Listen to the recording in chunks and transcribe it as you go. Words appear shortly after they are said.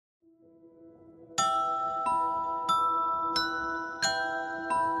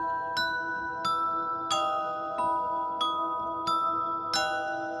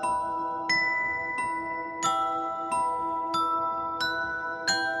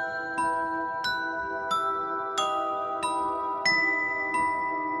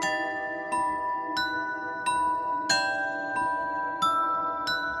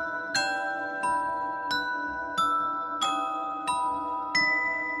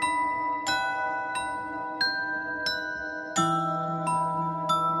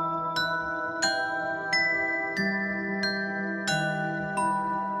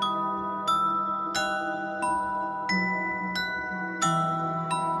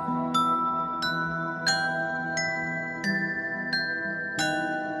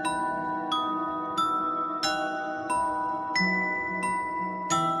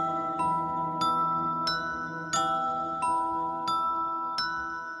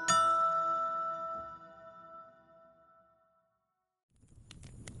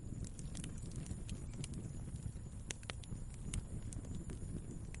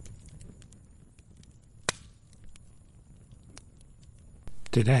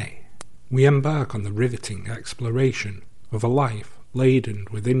Today, we embark on the riveting exploration of a life laden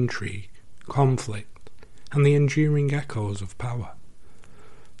with intrigue, conflict, and the enduring echoes of power.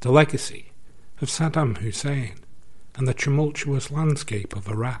 The legacy of Saddam Hussein and the tumultuous landscape of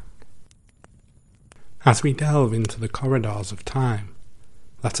Iraq. As we delve into the corridors of time,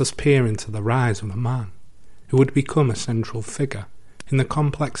 let us peer into the rise of a man who would become a central figure in the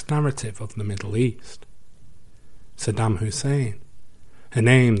complex narrative of the Middle East. Saddam Hussein, a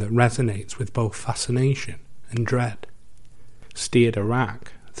name that resonates with both fascination and dread, steered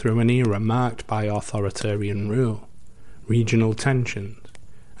Iraq through an era marked by authoritarian rule, regional tensions,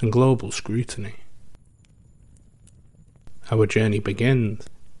 and global scrutiny. Our journey begins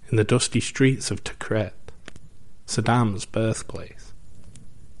in the dusty streets of Tikrit, Saddam's birthplace,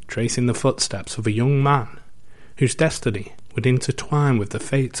 tracing the footsteps of a young man whose destiny would intertwine with the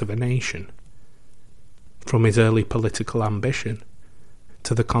fates of a nation. From his early political ambition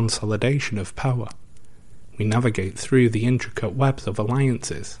to the consolidation of power, we navigate through the intricate webs of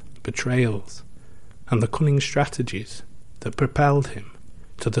alliances, betrayals, and the cunning strategies that propelled him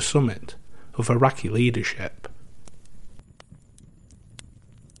to the summit of Iraqi leadership.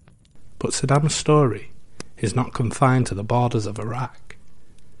 But Saddam's story is not confined to the borders of Iraq.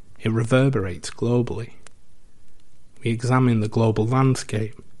 It reverberates globally. We examine the global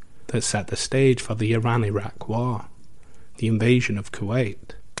landscape that set the stage for the Iran-Iraq War, the invasion of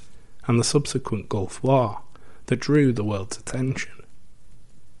Kuwait, and the subsequent Gulf War that drew the world's attention.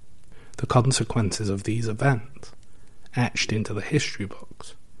 The consequences of these events, etched into the history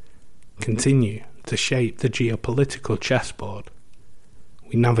books, continue to shape the geopolitical chessboard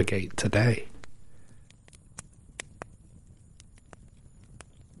we navigate today.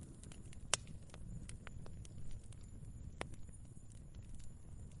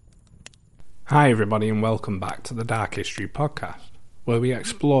 Hi everybody, and welcome back to the Dark History Podcast, where we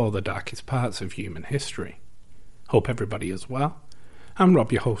explore the darkest parts of human history. Hope everybody is well. I'm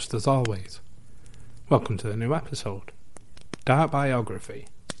Rob, your host as always. Welcome to the new episode. Dark Biography,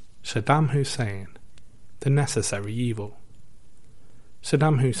 Saddam Hussein, the necessary evil.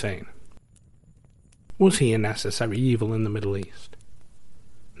 Saddam Hussein. Was he a necessary evil in the Middle East?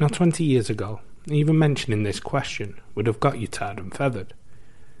 Now 20 years ago, even mentioning this question would have got you tarred and feathered.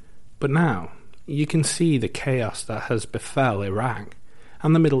 But now, you can see the chaos that has befell Iraq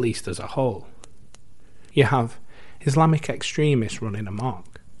and the Middle East as a whole. You have Islamic extremists running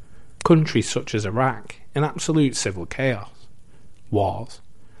amok, countries such as Iraq in absolute civil chaos, wars,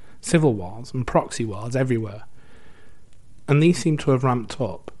 civil wars and proxy wars everywhere, and these seem to have ramped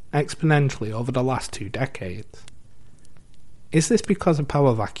up exponentially over the last 2 decades. Is this because a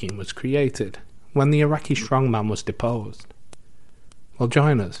power vacuum was created when the Iraqi strongman was deposed? Well,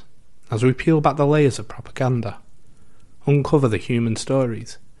 join us as we peel back the layers of propaganda, uncover the human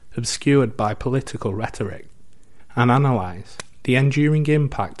stories obscured by political rhetoric, and analyse the enduring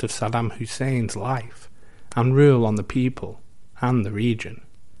impact of Saddam Hussein's life and rule on the people and the region.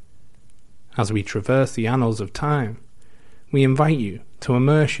 As we traverse the annals of time, we invite you to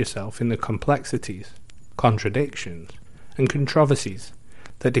immerse yourself in the complexities, contradictions, and controversies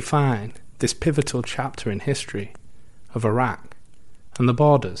that define this pivotal chapter in history of Iraq and the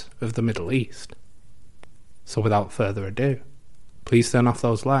borders of the Middle East. So without further ado, please turn off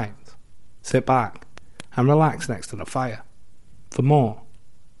those lights, sit back, and relax next to the fire for more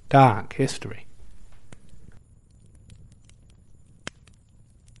dark history.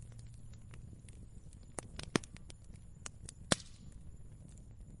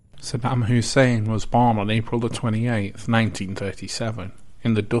 Saddam Hussein was born on April the 28th, 1937,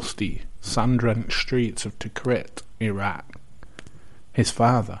 in the dusty, sand-drenched streets of Tikrit, Iraq. His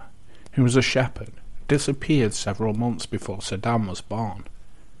father, who was a shepherd, disappeared several months before Saddam was born.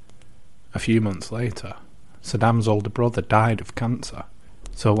 A few months later, Saddam's older brother died of cancer,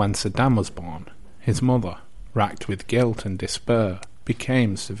 so when Saddam was born, his mother, racked with guilt and despair,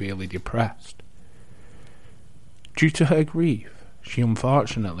 became severely depressed. Due to her grief, she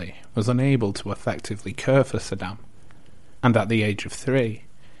unfortunately was unable to effectively care for Saddam, and at the age of 3,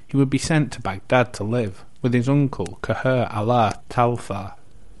 he would be sent to Baghdad to live with his uncle Kahir Allah Talfar.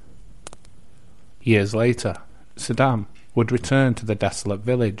 Years later, Saddam would return to the desolate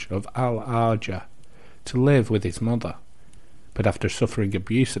village of Al-Arja to live with his mother, but after suffering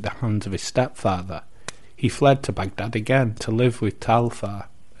abuse at the hands of his stepfather, he fled to Baghdad again to live with Talfar,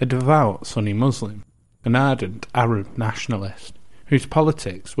 a devout Sunni Muslim, an ardent Arab nationalist, whose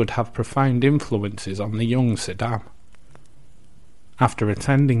politics would have profound influences on the young Saddam. After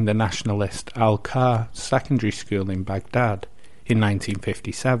attending the nationalist Al-Kar secondary school in Baghdad in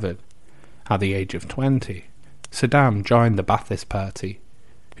 1957, at the age of 20, Saddam joined the Ba'athist Party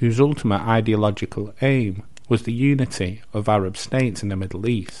whose ultimate ideological aim was the unity of Arab states in the Middle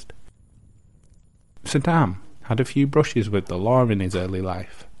East. Saddam had a few brushes with the law in his early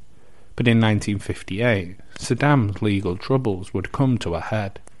life, but in 1958, Saddam's legal troubles would come to a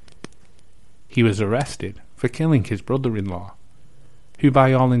head. He was arrested for killing his brother-in-law, who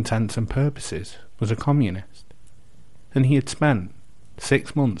by all intents and purposes was a communist, and he had spent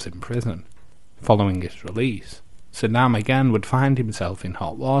 6 months in prison. Following his release, Saddam again would find himself in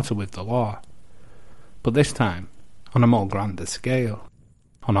hot water with the law, but this time on a more grander scale.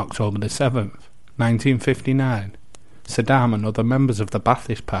 On October the 7th, 1959, Saddam and other members of the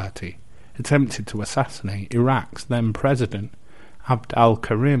Ba'athist Party attempted to assassinate Iraq's then president, Abd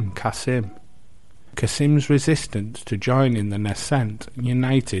al-Karim Qasim. Qasim's resistance to joining the nascent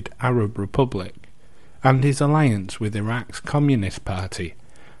United Arab Republic and his alliance with Iraq's Communist Party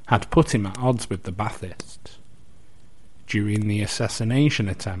had put him at odds with the Ba'athists. During the assassination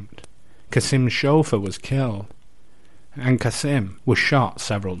attempt, Qasim's chauffeur was killed, and Qasim was shot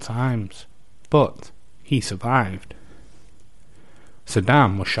several times, but he survived.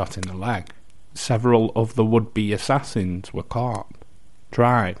 Saddam was shot in the leg. Several of the would-be assassins were caught,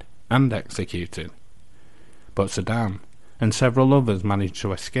 tried, and executed. But Saddam and several others managed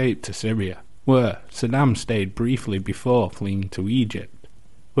to escape to Syria, where Saddam stayed briefly before fleeing to Egypt,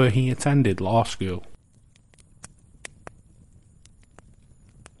 where he attended law school.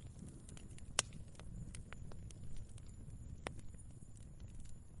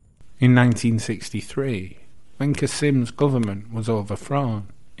 In 1963, when Qasim's government was overthrown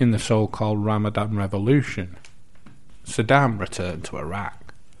in the so-called Ramadan Revolution, Saddam returned to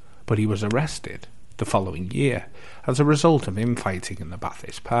Iraq, but he was arrested the following year as a result of infighting in the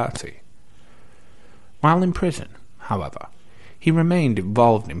Ba'athist Party. While in prison, however, he remained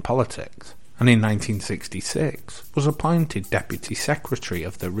involved in politics, and in 1966 was appointed Deputy Secretary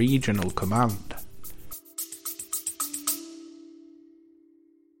of the Regional Command.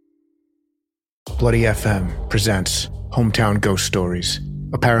 Bloody FM presents Hometown Ghost Stories,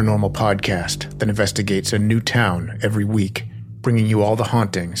 a paranormal podcast that investigates a new town every week, bringing you all the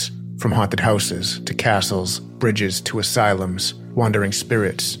hauntings, from haunted houses to castles, bridges to asylums, wandering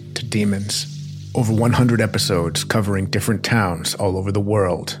spirits to demons. Over 100 episodes covering different towns all over the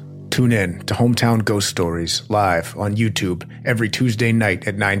world. Tune in to Hometown Ghost Stories live on YouTube every Tuesday night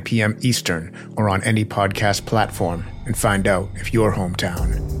at 9 p.m. Eastern or on any podcast platform, and find out if your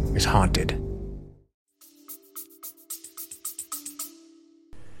hometown is haunted.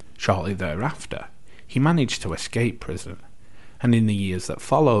 Shortly thereafter, he managed to escape prison, and in the years that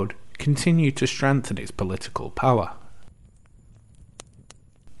followed, continued to strengthen his political power.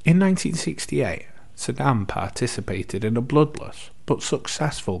 In 1968, Saddam participated in a bloodless but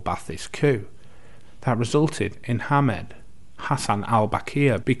successful Ba'athist coup that resulted in Ahmed Hassan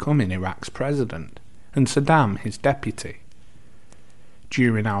al-Bakr becoming Iraq's president, and Saddam his deputy.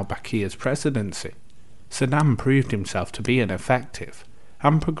 During al-Bakr's presidency, Saddam proved himself to be an effective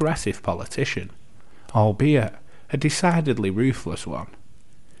and progressive politician, albeit a decidedly ruthless one.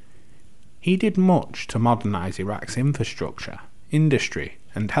 He did much to modernise Iraq's infrastructure, industry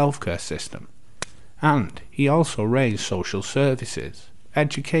and healthcare system, and he also raised social services,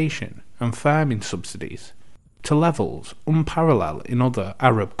 education and farming subsidies to levels unparalleled in other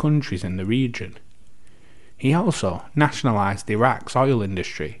Arab countries in the region. He also nationalised Iraq's oil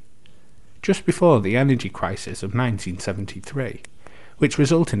industry just before the energy crisis of 1973, which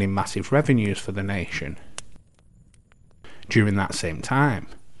resulted in massive revenues for the nation. During that same time,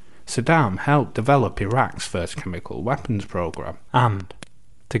 Saddam helped develop Iraq's first chemical weapons program and,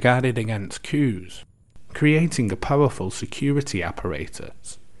 to guard it against coups, creating a powerful security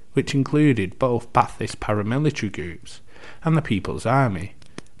apparatus which included both Ba'athist paramilitary groups and the People's Army,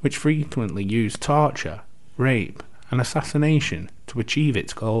 which frequently used torture, rape and assassination to achieve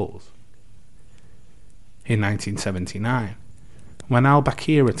its goals. In 1979, when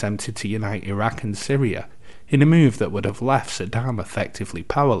al-Bakr attempted to unite Iraq and Syria in a move that would have left Saddam effectively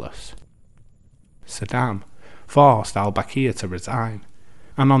powerless, Saddam forced al-Bakr to resign,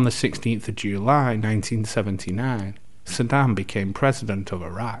 and on the 16th of July 1979, Saddam became president of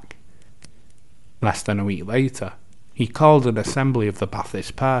Iraq. Less than a week later, he called an assembly of the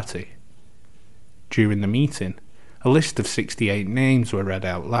Ba'athist Party. During the meeting, a list of 68 names were read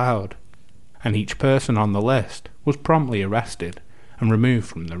out loud, and each person on the list was promptly arrested and removed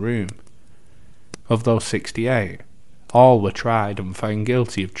from the room. Of those 68, all were tried and found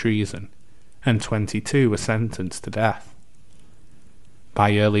guilty of treason, and 22 were sentenced to death.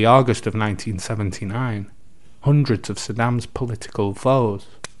 By early August of 1979, hundreds of Saddam's political foes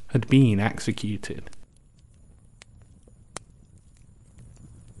had been executed.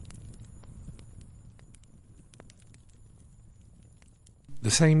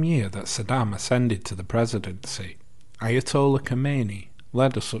 The same year that Saddam ascended to the presidency, Ayatollah Khomeini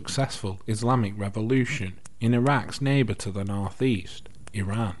led a successful Islamic revolution in Iraq's neighbour to the northeast,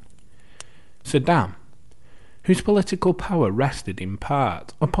 Iran. Saddam, whose political power rested in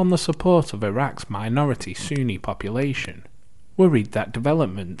part upon the support of Iraq's minority Sunni population, worried that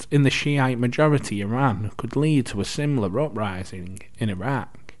development in the Shiite majority Iran could lead to a similar uprising in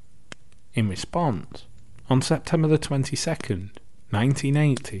Iraq. In response, on September the 22nd,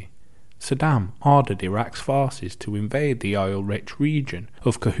 1980, Saddam ordered Iraq's forces to invade the oil-rich region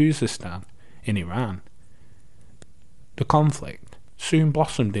of Khuzestan in Iran. The conflict soon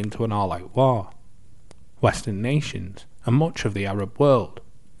blossomed into an all-out war. Western nations and much of the Arab world,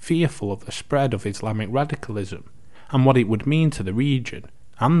 fearful of the spread of Islamic radicalism and what it would mean to the region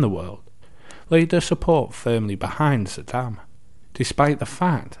and the world, laid their support firmly behind Saddam, despite the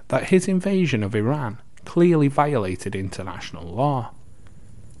fact that his invasion of Iran clearly violated international law.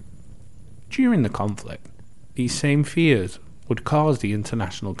 During the conflict, these same fears would cause the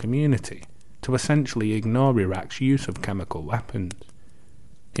international community to essentially ignore Iraq's use of chemical weapons,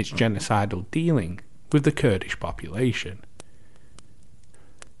 its genocidal dealing with the Kurdish population.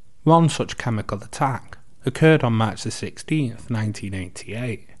 One such chemical attack occurred on March 16,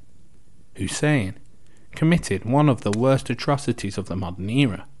 1988. Hussein committed one of the worst atrocities of the modern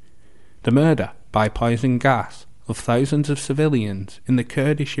era, the murder by poison gas of thousands of civilians in the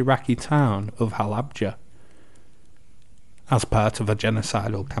Kurdish Iraqi town of Halabja. As part of a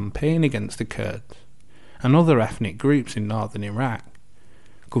genocidal campaign against the Kurds and other ethnic groups in northern Iraq,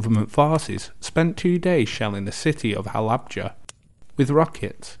 government forces spent 2 days shelling the city of Halabja with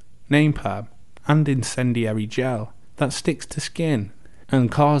rockets, napalm, and incendiary gel that sticks to skin and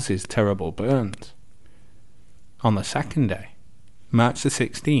causes terrible burns. On the second day, March the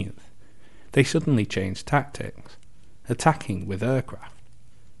 16th, they suddenly changed tactics, attacking with aircraft.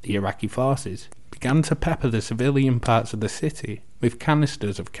 The Iraqi forces began to pepper the civilian parts of the city with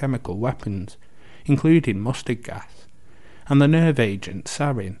canisters of chemical weapons, including mustard gas, and the nerve agents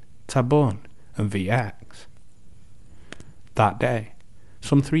sarin, tabun, and VX. That day,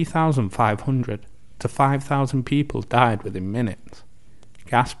 some 3,500 to 5,000 people died within minutes,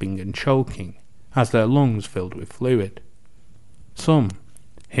 gasping and choking as their lungs filled with fluid. Some,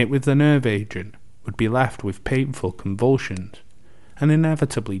 hit with the nerve agent, would be left with painful convulsions and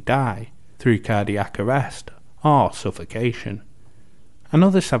inevitably die through cardiac arrest or suffocation.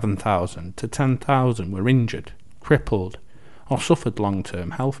 Another 7,000 to 10,000 were injured, crippled, or suffered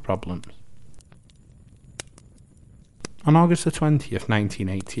long-term health problems. On August the 20th,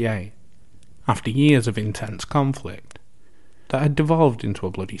 1988, after years of intense conflict that had devolved into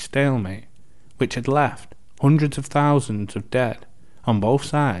a bloody stalemate, which had left hundreds of thousands of dead on both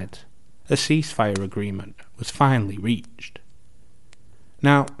sides, a ceasefire agreement was finally reached.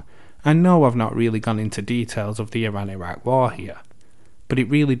 Now, I know I've not really gone into details of the Iran-Iraq war here, but it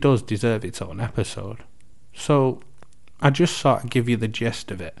really does deserve its own episode. So, I just sort of give you the gist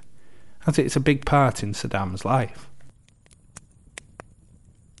of it, as it's a big part in Saddam's life.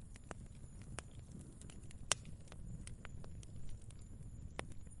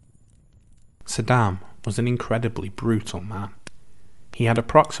 Saddam was an incredibly brutal man. He had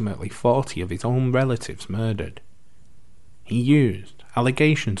approximately 40 of his own relatives murdered. He used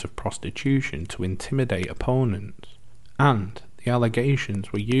allegations of prostitution to intimidate opponents, and the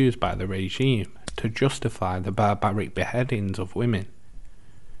allegations were used by the regime to justify the barbaric beheadings of women.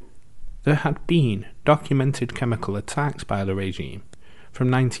 There had been documented chemical attacks by the regime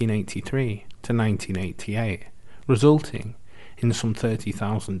from 1983 to 1988, resulting in some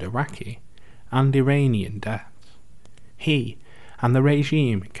 30,000 Iraqi and Iranian deaths. He and the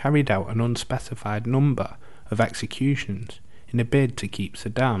regime carried out an unspecified number of executions in a bid to keep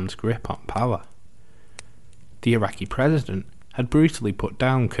Saddam's grip on power. The Iraqi president had brutally put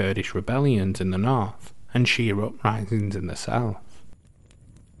down Kurdish rebellions in the north and Shia uprisings in the south.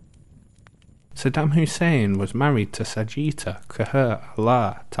 Saddam Hussein was married to Sajida Kahir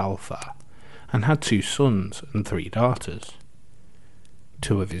Allah Talfa and had 2 sons and 3 daughters.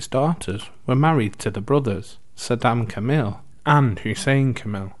 2 of his daughters were married to the brothers Saddam Kamil and Hussein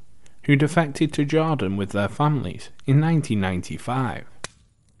Kamil, who defected to Jordan with their families in 1995.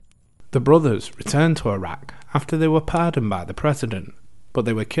 The brothers returned to Iraq after they were pardoned by the president, but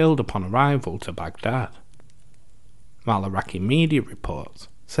they were killed upon arrival to Baghdad. While Iraqi media reports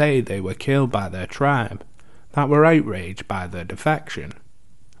say they were killed by their tribe that were outraged by their defection,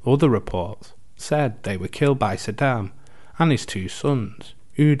 other reports said they were killed by Saddam and his 2 sons,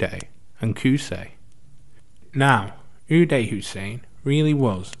 Uday and Qusay. Now, Uday Hussein really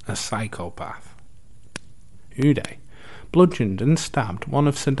was a psychopath. Uday bludgeoned and stabbed one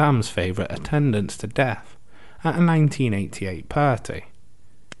of Saddam's favourite attendants to death at a 1988 party.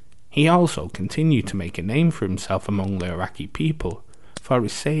 He also continued to make a name for himself among the Iraqi people for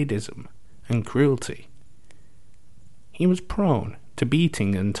his sadism and cruelty. He was prone to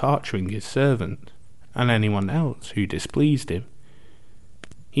beating and torturing his servants and anyone else who displeased him.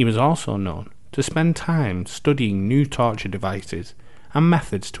 He was also known to spend time studying new torture devices and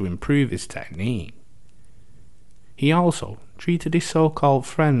methods to improve his technique. He also treated his so-called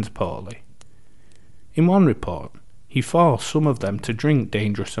friends poorly. In one report, he forced some of them to drink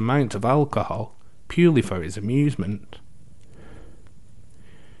dangerous amounts of alcohol purely for his amusement.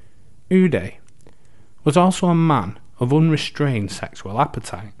 Uday was also a man of unrestrained sexual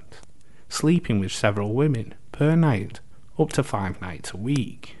appetite, sleeping with several women per night up to 5 nights a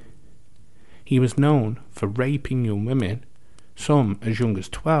week. He was known for raping young women, some as young as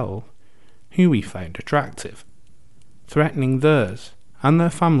 12, who he found attractive, threatening theirs and their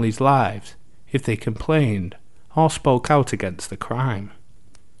families' lives if they complained or spoke out against the crime.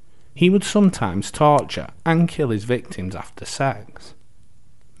 He would sometimes torture and kill his victims after sex.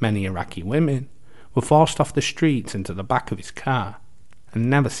 Many Iraqi women were forced off the streets into the back of his car and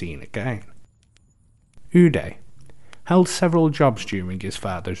never seen again. Uday held several jobs during his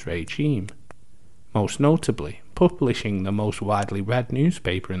father's regime, most notably publishing the most widely read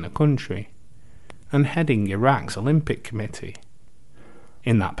newspaper in the country and heading Iraq's Olympic Committee.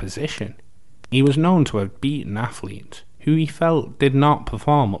 In that position, he was known to have beaten athletes who he felt did not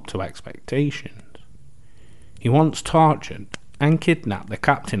perform up to expectations. He once tortured and kidnapped the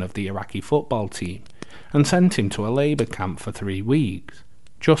captain of the Iraqi football team and sent him to a labour camp for 3 weeks,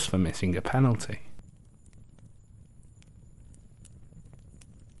 just for missing a penalty.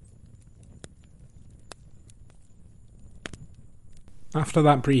 After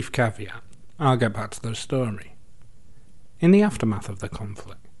that brief caveat, I'll get back to the story. In the aftermath of the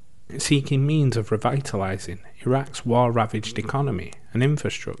conflict, seeking means of revitalising Iraq's war-ravaged economy and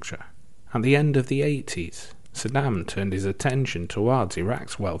infrastructure, at the end of the 80s, Saddam turned his attention towards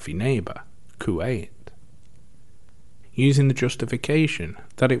Iraq's wealthy neighbour, Kuwait. Using the justification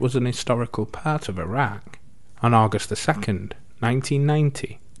that it was an historical part of Iraq, on August 2nd,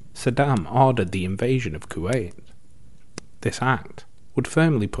 1990, Saddam ordered the invasion of Kuwait. This act would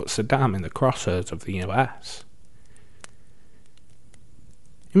firmly put Saddam in the crosshairs of the US.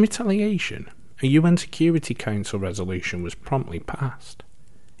 In retaliation, a UN Security Council resolution was promptly passed,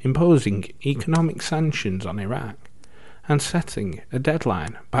 imposing economic sanctions on Iraq and setting a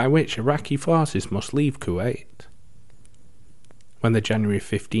deadline by which Iraqi forces must leave Kuwait. When the January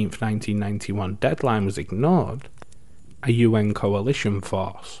 15, 1991 deadline was ignored, a UN coalition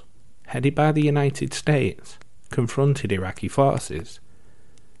force, headed by the United States, confronted Iraqi forces,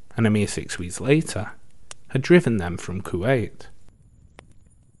 and a mere 6 weeks later, had driven them from Kuwait.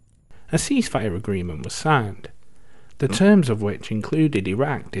 A ceasefire agreement was signed, the terms of which included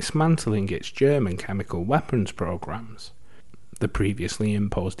Iraq dismantling its German chemical weapons programs. The previously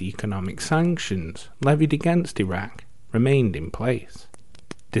imposed economic sanctions levied against Iraq remained in place.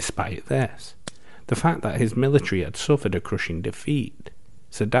 Despite this, the fact that his military had suffered a crushing defeat,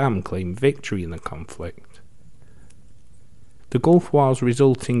 Saddam claimed victory in the conflict. The Gulf War's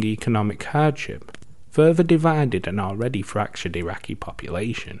resulting economic hardship further divided an already fractured Iraqi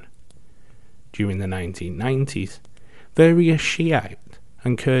population. During the 1990s, various Shiite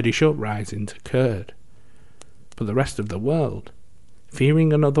and Kurdish uprisings occurred, but the rest of the world,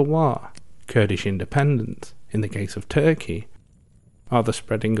 fearing another war, Kurdish independence in the case of Turkey, or the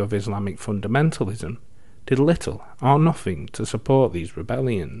spreading of Islamic fundamentalism, did little or nothing to support these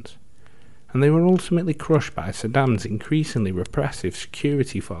rebellions, and they were ultimately crushed by Saddam's increasingly repressive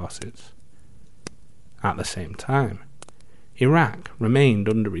security forces. At the same time, Iraq remained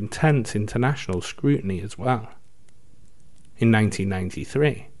under intense international scrutiny as well. In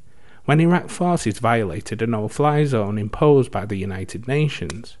 1993, when Iraq forces violated a no-fly zone imposed by the United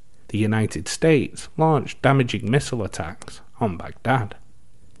Nations, the United States launched damaging missile attacks on Baghdad.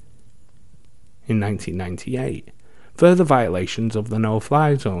 In 1998, further violations of the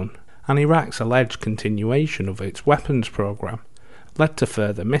no-fly zone and Iraq's alleged continuation of its weapons program led to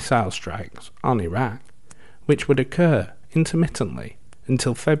further missile strikes on Iraq, which would occur intermittently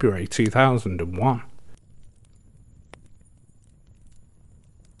until February 2001.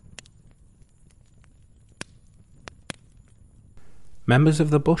 Members of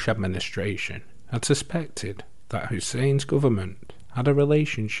the Bush administration had suspected that Hussein's government had a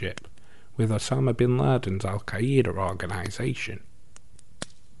relationship with Osama bin Laden's Al-Qaeda organization.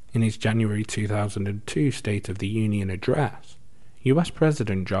 In his January 2002 State of the Union address, US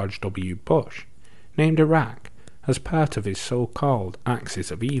President George W. Bush named Iraq as part of his so-called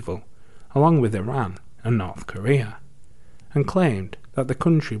axis of evil, along with Iran and North Korea, and claimed that the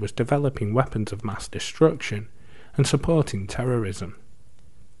country was developing weapons of mass destruction and supporting terrorism.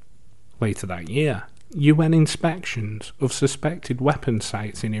 Later that year, UN inspections of suspected weapon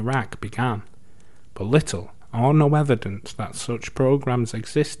sites in Iraq began, but little or no evidence that such programs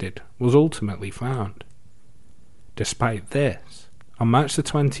existed was ultimately found. Despite this, on March the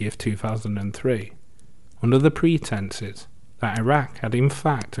 20th, 2003, under the pretenses that Iraq had in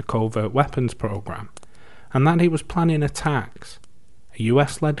fact a covert weapons program and that it was planning attacks, a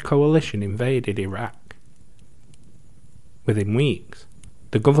US-led coalition invaded Iraq. Within weeks,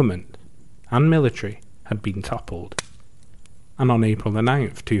 the government and military had been toppled, and on April the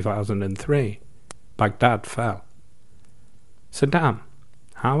 9th, 2003, Baghdad fell. Saddam,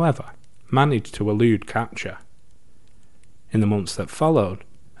 however, managed to elude capture. In the months that followed,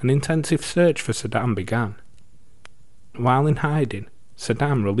 an intensive search for Saddam began. While in hiding,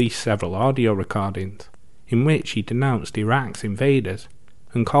 Saddam released several audio recordings in which he denounced Iraq's invaders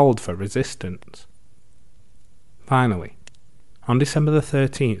and called for resistance. Finally, on December the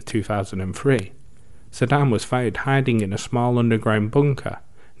 13th, 2003, Saddam was found hiding in a small underground bunker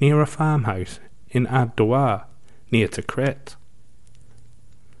near a farmhouse in Ad-Dawar, near Tikrit.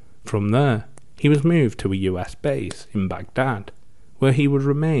 From there, he was moved to a US base in Baghdad, where he would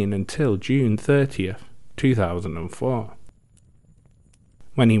remain until June 30th, 2004.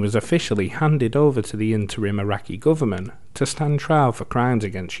 When he was officially handed over to the interim Iraqi government to stand trial for crimes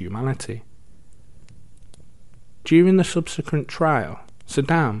against humanity. During the subsequent trial,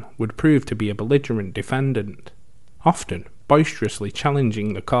 Saddam would prove to be a belligerent defendant, often boisterously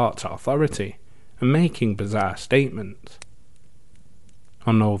challenging the court's authority and making bizarre statements.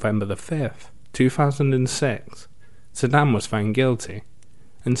 On November the 5th, 2006, Saddam was found guilty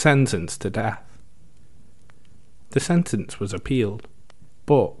and sentenced to death. The sentence was appealed,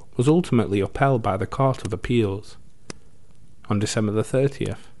 but was ultimately upheld by the Court of Appeals. On December the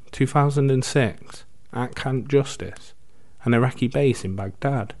 30th, 2006, at Camp Justice, an Iraqi base in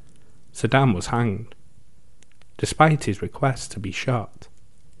Baghdad, Saddam was hanged. Despite his request to be shot,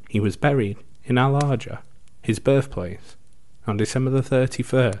 he was buried in Al-Arja, his birthplace, on December the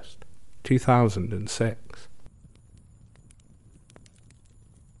 31st, 2006.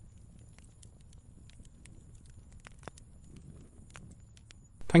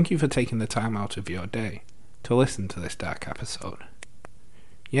 Thank you for taking the time out of your day to listen to this dark episode.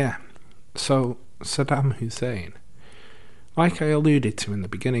 Yeah, so Saddam Hussein, like I alluded to in the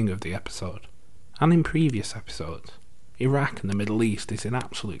beginning of the episode, and in previous episodes, Iraq and the Middle East is in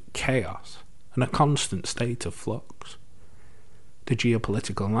absolute chaos and a constant state of flux. The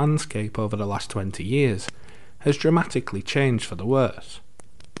geopolitical landscape over the last 20 years has dramatically changed for the worse,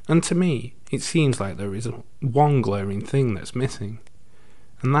 and to me, it seems like there is one glaring thing that's missing,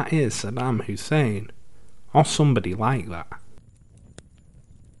 and that is Saddam Hussein, or somebody like that.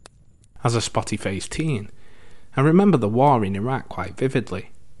 As a spotty-faced teen, I remember the war in Iraq quite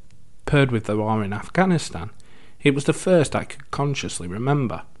vividly. Paired with the war in Afghanistan, it was the first I could consciously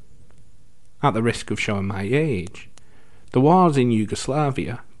remember. At the risk of showing my age, the wars in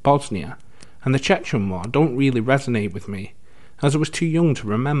Yugoslavia, Bosnia, and the Chechen War don't really resonate with me, as I was too young to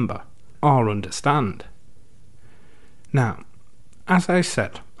remember or understand. Now, as I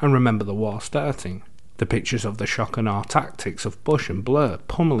said, I remember the war starting, the pictures of the shock and awe tactics of Bush and Blair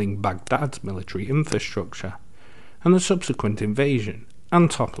pummeling Baghdad's military infrastructure, and the subsequent invasion and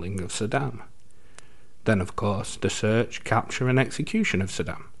toppling of Saddam. Then, of course, the search, capture and execution of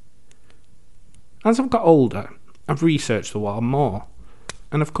Saddam. As I've got older, I've researched the war more,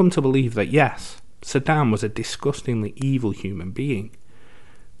 and I've come to believe that yes, Saddam was a disgustingly evil human being,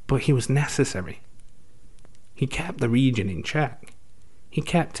 but he was necessary. He kept the region in check. He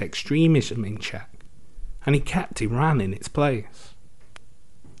kept extremism in check. And he kept Iran in its place.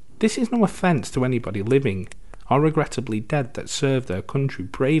 This is no offence to anybody living or regrettably dead that served their country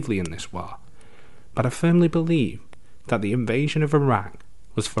bravely in this war, but I firmly believe that the invasion of Iraq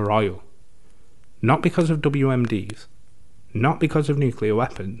was for oil. Not because of WMDs, not because of nuclear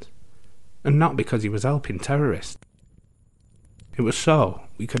weapons, and not because he was helping terrorists. It was so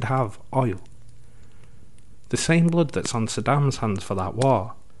we could have oil. The same blood that's on Saddam's hands for that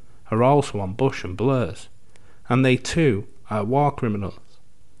war are also on Bush and Blair's, and they too are war criminals.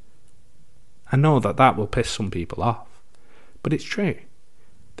 I know that will piss some people off, but it's true.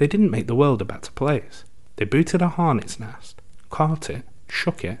 They didn't make the world a better place. They booted a hornet's nest, caught it,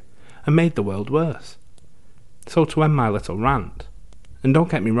 shook it, and made the world worse. So to end my little rant, and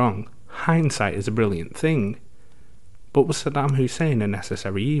don't get me wrong, hindsight is a brilliant thing, but was Saddam Hussein a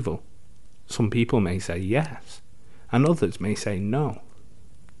necessary evil? Some people may say yes, and others may say no.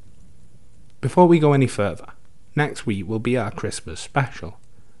 Before we go any further, next week will be our Christmas special,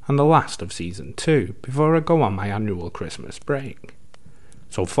 and the last of Season 2 before I go on my annual Christmas break.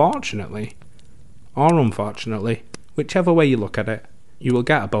 So fortunately, or unfortunately, whichever way you look at it, you will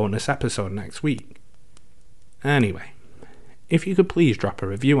get a bonus episode next week. Anyway, if you could please drop a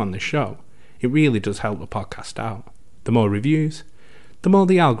review on the show, it really does help the podcast out. The more reviews, the more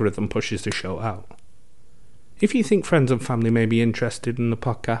the algorithm pushes the show out. If you think friends and family may be interested in the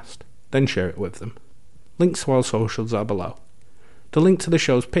podcast, then share it with them. Links to our socials are below. The link to the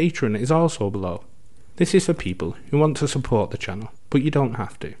show's Patreon is also below. This is for people who want to support the channel, but you don't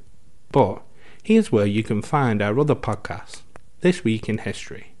have to. But here's where you can find our other podcasts, This Week in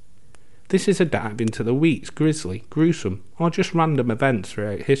History. This is a dive into the week's grisly, gruesome, or just random events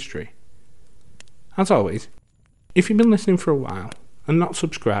throughout history. As always, if you've been listening for a while and not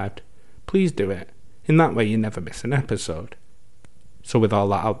subscribed, please do it. In that way you never miss an episode. So with all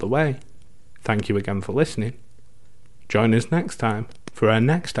that out the way, thank you again for listening. Join us next time for our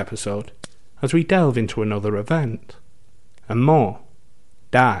next episode as we delve into another event and more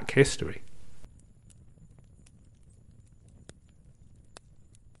dark history.